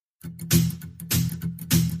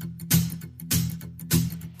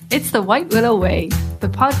It's the White Willow Way, the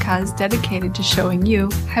podcast dedicated to showing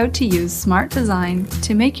you how to use smart design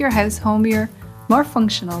to make your house homier, more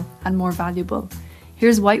functional, and more valuable.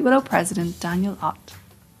 Here's White Willow President Daniel Ott.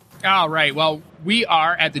 All right. Well, we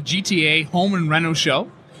are at the GTA Home and Reno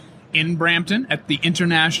Show in Brampton at the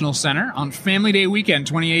International Center on Family Day weekend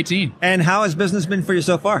 2018. And how has business been for you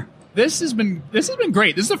so far? This has been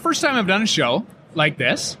great. This is the first time I've done a show like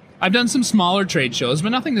this. I've done some smaller trade shows, but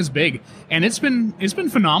nothing this big, and it's been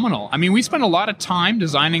phenomenal. I mean, we spent a lot of time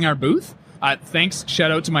designing our booth. Thanks,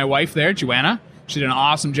 shout out to my wife there, JoAnna. She did an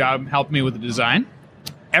awesome job helping me with the design.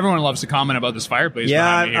 Everyone loves to comment about this fireplace. Yeah,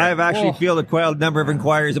 I've actually fielded quite a number of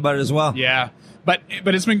inquiries about it as well. Yeah, but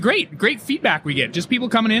it's been great feedback we get. Just people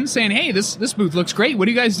coming in saying, "Hey, this booth looks great. What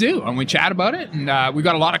do you guys do?" And we chat about it, and we've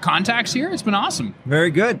got a lot of contacts here. It's been awesome. Very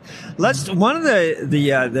good. One of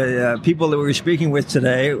the people that we were speaking with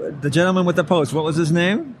today, the gentleman with the post, what was his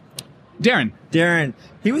name? Darren.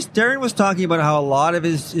 Darren was talking about how a lot of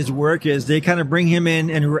his work is they kind of bring him in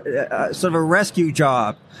and sort of a rescue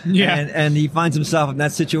job. Yeah. And he finds himself in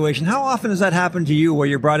that situation. How often does that happen to you where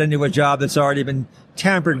you're brought into a job that's already been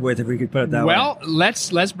tampered with, if we could put it that way? Well,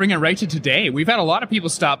 let's bring it right to today. We've had a lot of people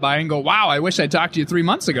stop by and go, "Wow, I wish I talked to you 3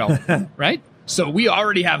 months ago." Right? So we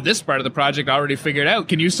already have this part of the project already figured out.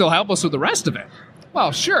 Can you still help us with the rest of it?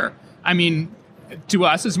 Well, sure. I mean, to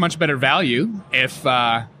us, it's much better value if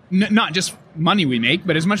not just money we make,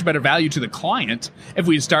 but it's much better value to the client if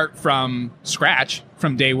we start from scratch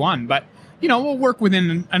from day one. But, we'll work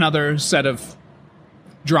within another set of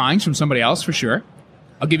drawings from somebody else for sure.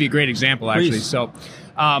 I'll give you a great example, actually. Please. So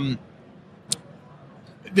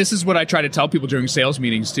this is what I try to tell people during sales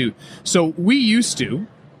meetings, too. So we used to...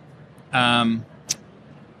 so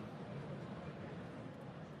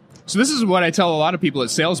this is what I tell a lot of people at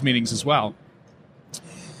sales meetings as well,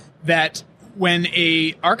 that when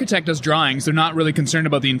a architect does drawings, they're not really concerned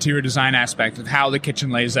about the interior design aspect of how the kitchen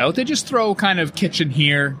lays out. They just throw kind of kitchen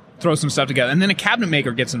here, throw some stuff together. And then a cabinet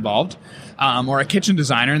maker gets involved, or a kitchen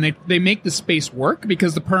designer, and they make the space work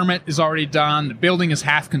because the permit is already done, the building is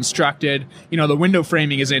half constructed, the window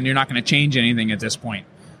framing is in, you're not going to change anything at this point.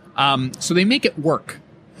 So they make it work.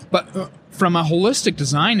 But from a holistic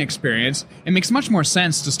design experience, it makes much more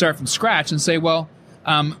sense to start from scratch and say, well,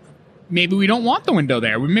 maybe we don't want the window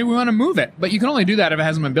there. Maybe we want to move it. But you can only do that if it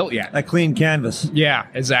hasn't been built yet. A clean canvas. Yeah,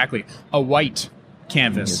 exactly. A white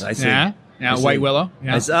canvas. Yes, I see. Yeah, White Willow.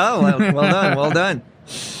 Yeah. Well done.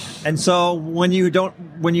 And so when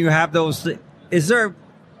you have those, is there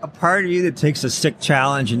a part of you that takes a sick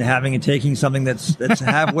challenge in taking something that's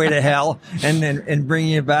halfway to hell and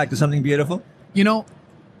bringing it back to something beautiful?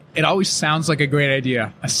 It always sounds like a great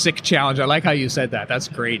idea. A sick challenge. I like how you said that. That's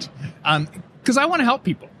great. Because I want to help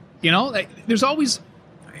people. There's always,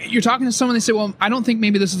 you're talking to someone, they say, well, I don't think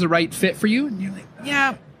maybe this is the right fit for you. And you're like,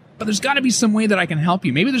 yeah, but there's got to be some way that I can help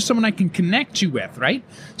you. Maybe there's someone I can connect you with, right?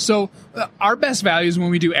 So our best value is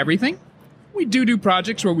when we do everything. We do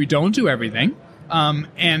projects where we don't do everything.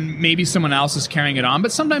 And maybe someone else is carrying it on.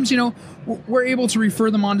 But sometimes, we're able to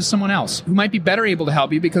refer them on to someone else who might be better able to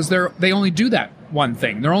help you because they only do that one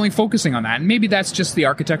thing. They're only focusing on that. And maybe that's just the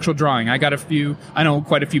architectural drawing. I know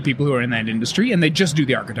quite a few people who are in that industry, and they just do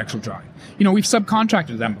the architectural drawing. We've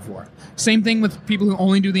subcontracted them before. Same thing with people who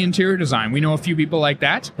only do the interior design. We know a few people like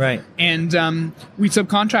that. Right. And we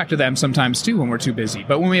subcontract to them sometimes, too, when we're too busy.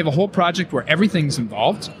 But when we have a whole project where everything's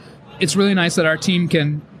involved, it's really nice that our team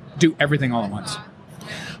can do everything all at once.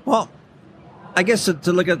 Well, I guess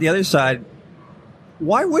to look at the other side,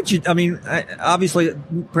 why would you? I mean, obviously,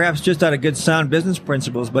 perhaps just out of good sound business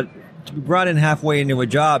principles, but to be brought in halfway into a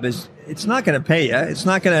job it's not going to pay you. It's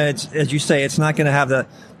not going to, as you say, it's not going to have the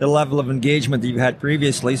level of engagement that you've had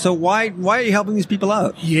previously. So why are you helping these people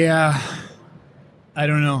out? Yeah, I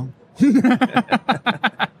don't know.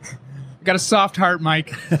 Got a soft heart,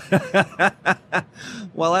 Mike.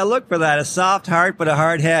 Well, I look for that. A soft heart, but a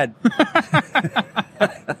hard head.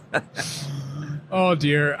 Oh,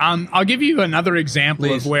 dear. I'll give you another example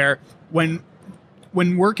Please. Of where when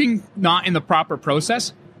working not in the proper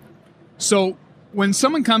process. So when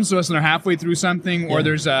someone comes to us and they're halfway through something, or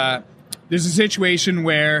there's a situation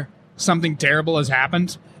where something terrible has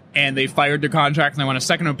happened and they fired their contract and they want a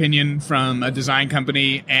second opinion from a design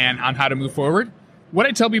company and on how to move forward, what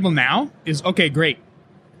I tell people now is, okay, great.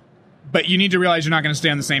 But you need to realize you're not going to stay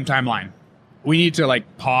on the same timeline. We need to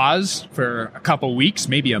pause for a couple weeks,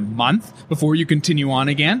 maybe a month, before you continue on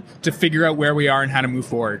again to figure out where we are and how to move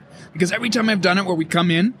forward. Because every time I've done it where we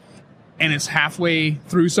come in and it's halfway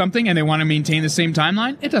through something and they want to maintain the same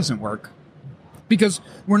timeline, it doesn't work. Because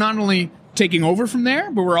we're not only taking over from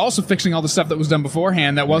there, but we're also fixing all the stuff that was done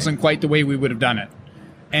beforehand that wasn't quite the way we would have done it.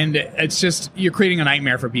 And it's just, you're creating a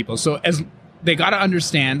nightmare for people. So as they got to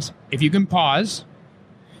understand, if you can pause,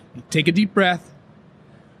 take a deep breath,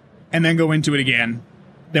 and then go into it again,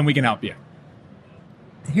 then we can help you.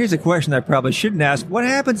 Here's a question I probably shouldn't ask. What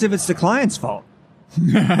happens if it's the client's fault?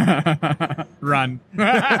 Run.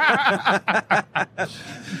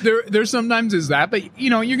 there sometimes is that, but you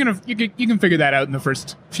can figure that out in the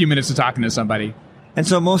first few minutes of talking to somebody. And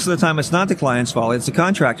so most of the time it's not the client's fault, it's the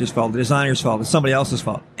contractor's fault, the designer's fault, it's somebody else's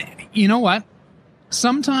fault. You know what?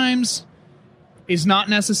 Sometimes it's not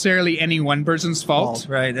necessarily any one person's fault.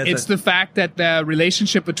 Right. It's the fact that the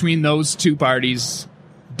relationship between those two parties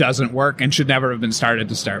doesn't work and should never have been started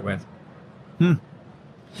to start with.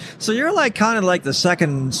 So you're like kind of like the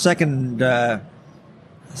second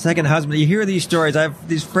husband. You hear these stories. I have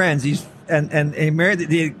these friends. And they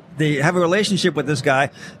married. They have a relationship with this guy,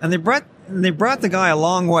 and they brought the guy a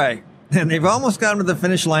long way, and they've almost got him to the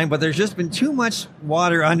finish line. But there's just been too much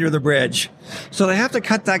water under the bridge, so they have to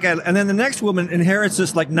cut that guy. And then the next woman inherits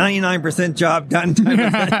this like 99% job done type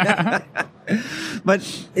of thing.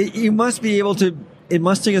 But you must be able to. It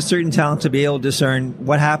must take a certain talent to be able to discern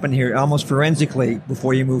what happened here almost forensically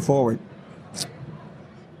before you move forward.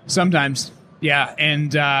 Sometimes, yeah.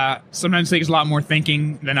 And sometimes it takes a lot more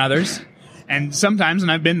thinking than others. And sometimes,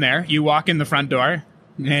 and I've been there, you walk in the front door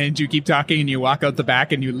and you keep talking and you walk out the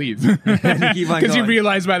back and you leave. Because you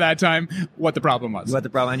realize by that time what the problem was. What the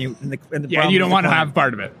problem, and you don't want to have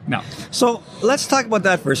part of it. No. So let's talk about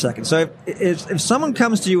that for a second. So if someone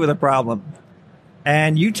comes to you with a problem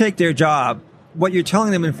and you take their job, what you're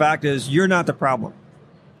telling them, in fact, is you're not the problem.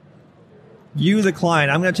 You, the client,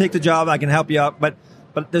 I'm going to take the job. I can help you out, but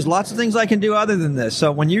there's lots of things I can do other than this.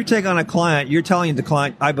 So when you take on a client, you're telling the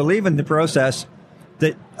client, I believe in the process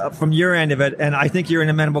that from your end of it, and I think you're an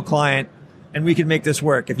amenable client, and we can make this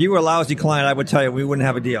work. If you were a lousy client, I would tell you we wouldn't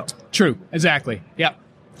have a deal. True. Exactly. Yeah.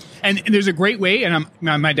 And there's a great way, and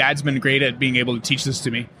my dad's been great at being able to teach this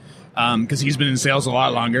to me because he's been in sales a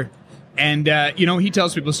lot longer. And, he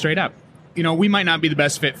tells people straight up, we might not be the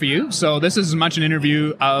best fit for you. So this is as much an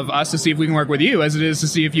interview of us to see if we can work with you as it is to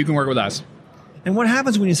see if you can work with us. And what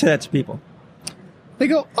happens when you say that to people? They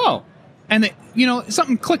go, oh. And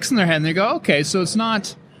something clicks in their head and they go, okay, so it's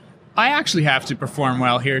not, I actually have to perform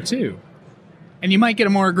well here too. And you might get a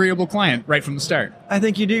more agreeable client right from the start. I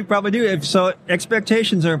think you do, probably do. So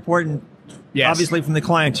expectations are important, yes, obviously from the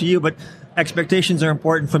client to you, but expectations are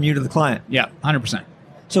important from you to the client. Yeah, 100%.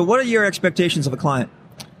 So what are your expectations of a client?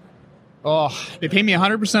 Oh, they pay me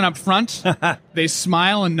 100% up front. They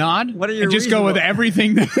smile and nod. What are your and just go with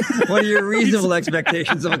everything. What are your reasonable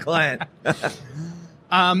expectations of a client?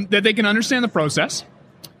 That they can understand the process.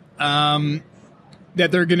 That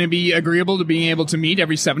they're going to be agreeable to being able to meet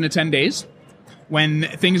every 7 to 10 days. When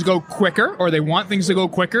things go quicker, or they want things to go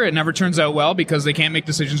quicker, it never turns out well because they can't make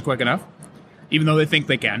decisions quick enough, even though they think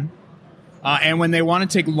they can. And when they want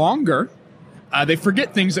to take longer, they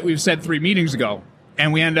forget things that we've said 3 meetings ago.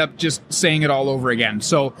 And we end up just saying it all over again.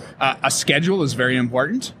 So a schedule is very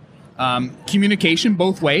important. Communication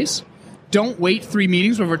both ways. Don't wait 3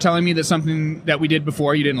 meetings before telling me that something that we did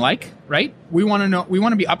before you didn't like, right? We want to know. We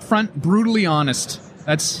want to be upfront, brutally honest.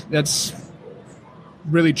 That's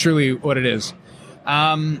really, truly what it is.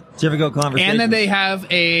 Difficult conversation. And then they have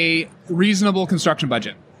a reasonable construction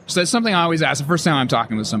budget. So that's something I always ask the first time I'm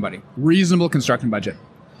talking with somebody. Reasonable construction budget.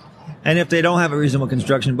 And if they don't have a reasonable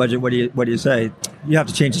construction budget, what do you say? You have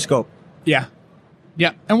to change the scope. Yeah.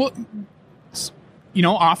 Yeah. And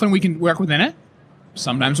often we can work within it.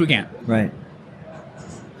 Sometimes we can't. Right.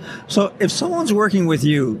 So if someone's working with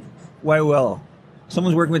you, White Willow,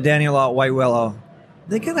 someone's working with Daniel Ott, White Willow,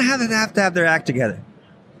 they're going to have to have their act together.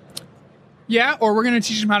 Yeah, or we're going to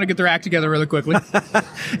teach them how to get their act together really quickly.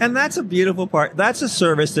 And that's a beautiful part. That's a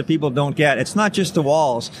service that people don't get. It's not just the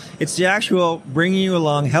walls. It's the actual bringing you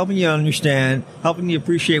along, helping you understand, helping you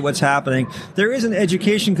appreciate what's happening. There is an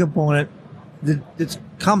education component that's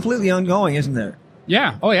completely ongoing, isn't there?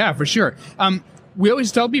 Yeah. Oh, yeah, for sure. We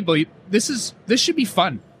always tell people this should be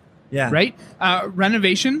fun. Yeah. Right?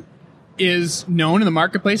 Renovation is known in the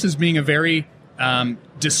marketplace as being a very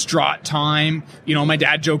distraught time. My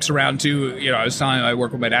dad jokes around too. I was telling you, I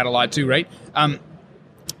work with my dad a lot too, right?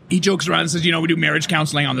 He jokes around and says, we do marriage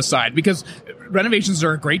counseling on the side because renovations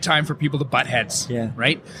are a great time for people to butt heads. Yeah.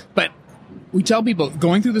 Right? But we tell people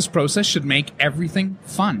going through this process should make everything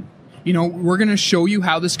fun. We're going to show you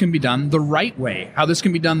how this can be done the right way, how this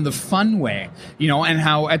can be done the fun way, and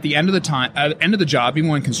how at the end of the job, even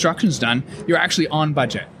when construction's done, you're actually on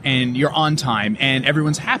budget and you're on time and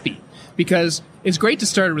everyone's happy. Because it's great to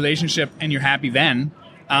start a relationship and you're happy then,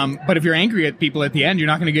 but if you're angry at people at the end, you're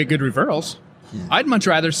not going to get good referrals. Yeah. I'd much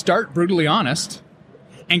rather start brutally honest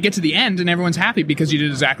and get to the end and everyone's happy because you did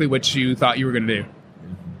exactly what you thought you were going to do.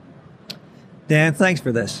 Dan, thanks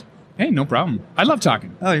for this. Hey, no problem. I love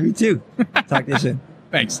talking. Oh, me too. Talk to you soon.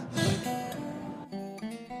 Thanks.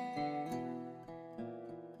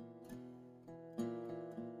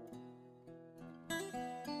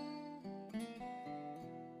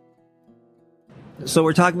 So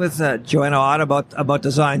we're talking with JoAnna Ott about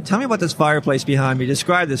design. Tell me about this fireplace behind me.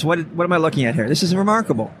 Describe this. What am I looking at here? This is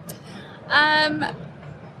remarkable.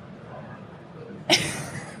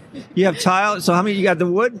 You have tile. So how many? You got the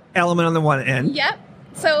wood element on the one end. Yep.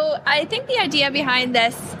 So I think the idea behind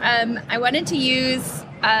this, I wanted to use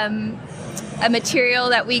a material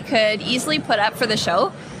that we could easily put up for the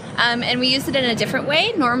show. And we used it in a different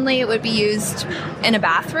way. Normally it would be used in a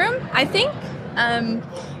bathroom, I think.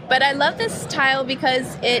 But I love this tile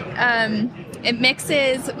because it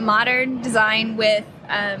mixes modern design with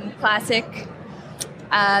the classic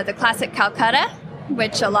Calcutta,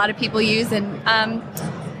 which a lot of people use, and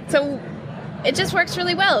so it just works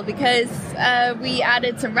really well because we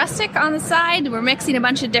added some rustic on the side. We're mixing a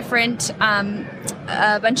bunch of different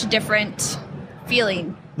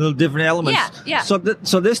feeling, Little different elements. Yeah. So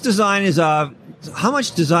this design is how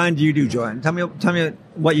much design do you do, JoAnna? Tell me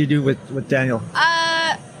what you do with Daniel.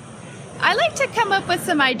 I like to come up with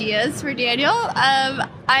some ideas for Daniel.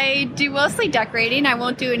 I do mostly decorating. I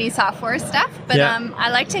won't do any software stuff, but I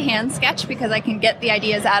like to hand sketch because I can get the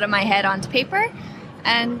ideas out of my head onto paper,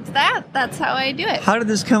 and that's how I do it. How did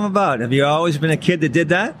this come about? Have you always been a kid that did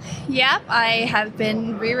that? Yep, I have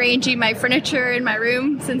been rearranging my furniture in my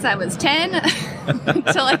room since I was 10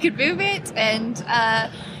 until I could move it, and so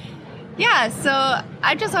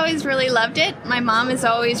I just always really loved it. My mom has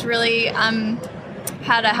always really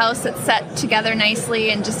had a house that set together nicely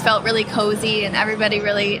and just felt really cozy, and everybody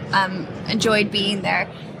really enjoyed being there.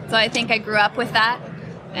 So I think I grew up with that.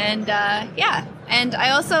 And and I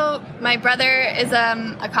also, my brother is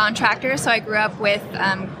a contractor, so I grew up with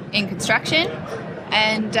in construction.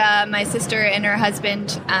 And my sister and her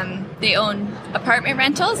husband, they own apartment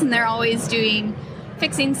rentals, and they're always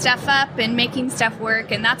fixing stuff up and making stuff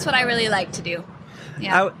work, and that's what I really like to do.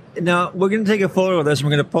 Yeah. Now, we're going to take a photo of this, and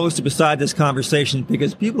we're going to post it beside this conversation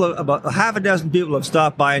because about half a dozen people have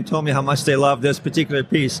stopped by and told me how much they love this particular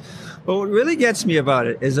piece. But what really gets me about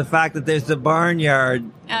it is the fact that there's the barnyard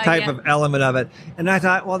type of element of it. And I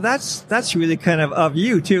thought, well, that's really kind of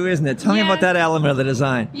you too, isn't it? Tell me about that element of the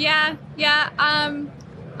design. Yeah.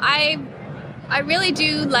 I really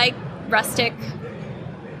do like rustic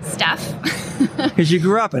stuff. Because you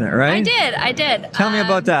grew up in it, right? I did. Tell me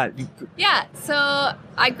about that. Yeah, so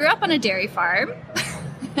I grew up on a dairy farm.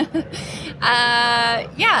 And I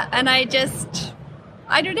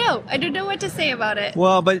don't know what to say about it.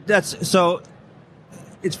 Well, but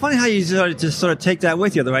it's funny how you sort of take that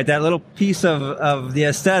with you, right? That little piece of the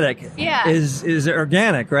aesthetic is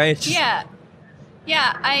organic, right? Yeah,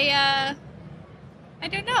 I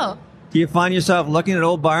don't know. Do you find yourself looking at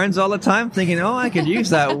old barns all the time thinking, oh, I could use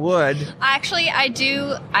that wood? Actually, I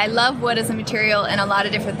do. I love wood as a material in a lot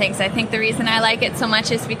of different things. I think the reason I like it so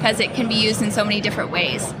much is because it can be used in so many different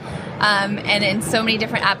ways and in so many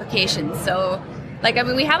different applications. So,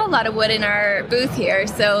 we have a lot of wood in our booth here.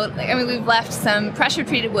 So, we've left some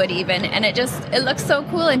pressure-treated wood even, and it looks so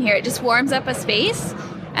cool in here. It just warms up a space.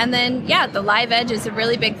 And then, the live edge is a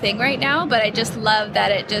really big thing right now, but I just love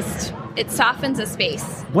that it softens a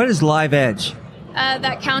space. What is live edge?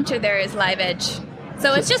 That counter there is live edge.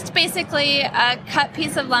 So it's just basically a cut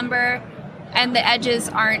piece of lumber, and the edges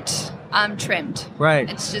aren't trimmed. Right.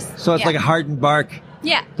 It's just so it's like a hardened bark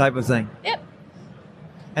type of thing. Yep.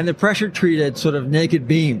 And the pressure treated sort of naked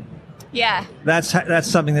beam. Yeah. That's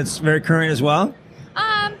something that's very current as well.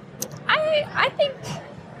 I think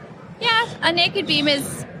a naked beam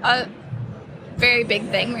is a very big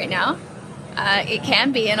thing right now. It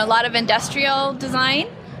can be in a lot of industrial design.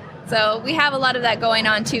 So we have a lot of that going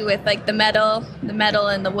on too with the metal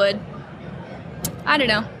and the wood. I don't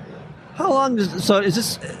know. How long does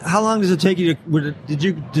it take you did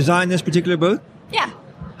you design this particular booth? Yeah.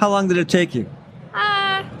 How long did it take you?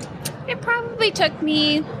 It probably took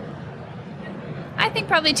me, I think,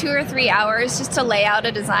 probably 2 or 3 hours just to lay out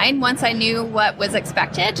a design once I knew what was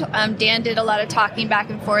expected. Dan did a lot of talking back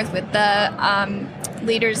and forth with the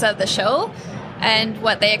leaders of the show and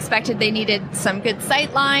what they expected. They needed some good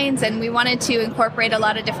sight lines, and we wanted to incorporate a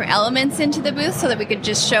lot of different elements into the booth so that we could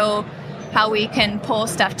just show how we can pull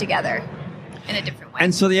stuff together in a different way.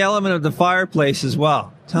 And so the element of the fireplace as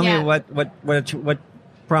well. Tell me what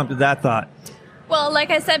prompted that thought. Well, like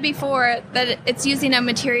I said before, that it's using a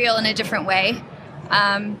material in a different way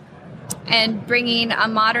and bringing a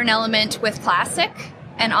modern element with classic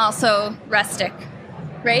and also rustic.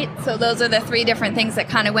 right? So those are the 3 different things that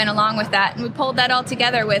kind of went along with that. And we pulled that all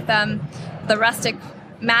together with the rustic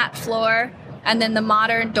matte floor and then the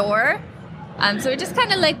modern door. So we just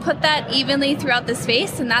kind of like put that evenly throughout the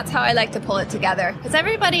space, and that's how I like to pull it together. Because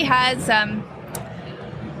everybody has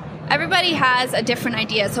a different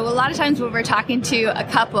idea. So a lot of times when we're talking to a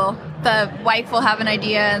couple, the wife will have an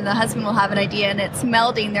idea and the husband will have an idea, and it's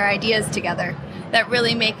melding their ideas together that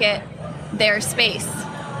really make it their space.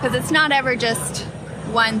 Because it's not ever just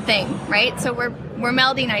one thing, right? So we're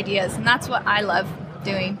melding ideas, and that's what I love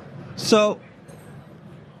doing. So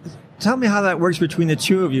tell me how that works between the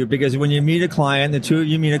two of you, because when you meet a client, the two of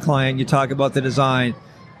you meet a client, you talk about the design.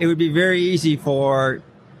 It would be very easy for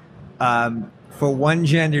one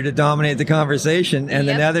gender to dominate the conversation and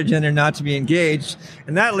Yep. the other gender not to be engaged.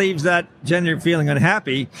 And that leaves that gender feeling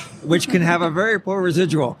unhappy, which can have a very poor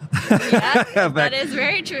residual. Yeah, that is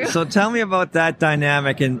very true. So tell me about that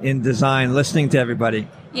dynamic in design, listening to everybody.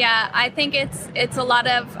 Yeah, I think it's a lot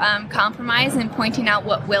of compromise and pointing out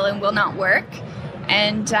what will and will not work.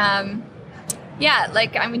 And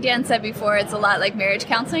like Dan said before, it's a lot like marriage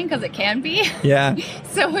counseling, because it can be. Yeah.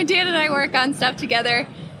 So when Dan and I work on stuff together,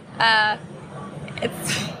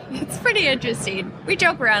 it's pretty interesting. We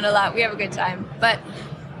joke around a lot. We have a good time. But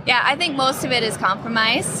yeah, I think most of it is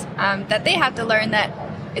compromise, that they have to learn that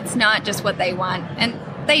it's not just what they want. And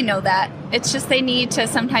they know that. It's just they need to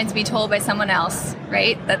sometimes be told by someone else,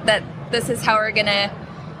 right? That this is how we're going to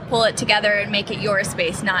pull it together and make it your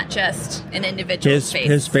space, not just an individual space.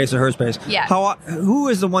 His space or her space. Yeah. Who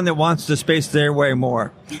is the one that wants to space their way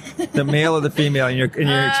more? The male or the female in your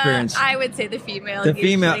experience? I would say the female. The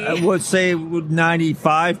female, I would say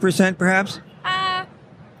 95% perhaps?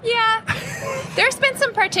 Yeah. There's been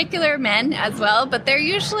some particular men as well, but they're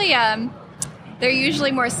usually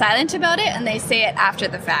more silent about it, and they say it after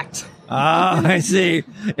the fact. Ah, I see.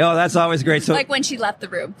 Oh, that's always great. So, like when she left the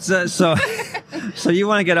room. So you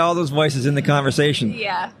want to get all those voices in the conversation.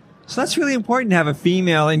 Yeah. So that's really important to have a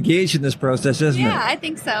female engaged in this process, isn't it? Yeah, I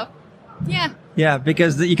think so. Yeah. Yeah,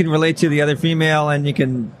 because you can relate to the other female, and you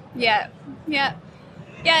can. Yeah.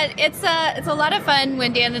 It's a lot of fun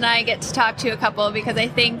when Dan and I get to talk to a couple, because I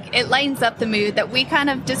think it lightens up the mood that we kind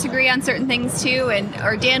of disagree on certain things too,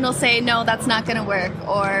 or Dan will say, no, that's not going to work,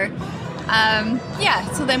 or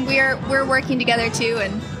so then we're working together too,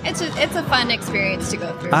 and it's a fun experience to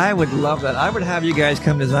go through. I would love that. I would have you guys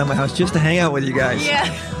come design my house just to hang out with you guys. Yeah.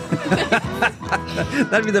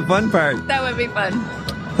 That'd be the fun part. That would be fun.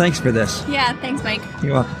 Thanks for this. Yeah, thanks, Mike.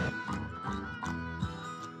 You're welcome.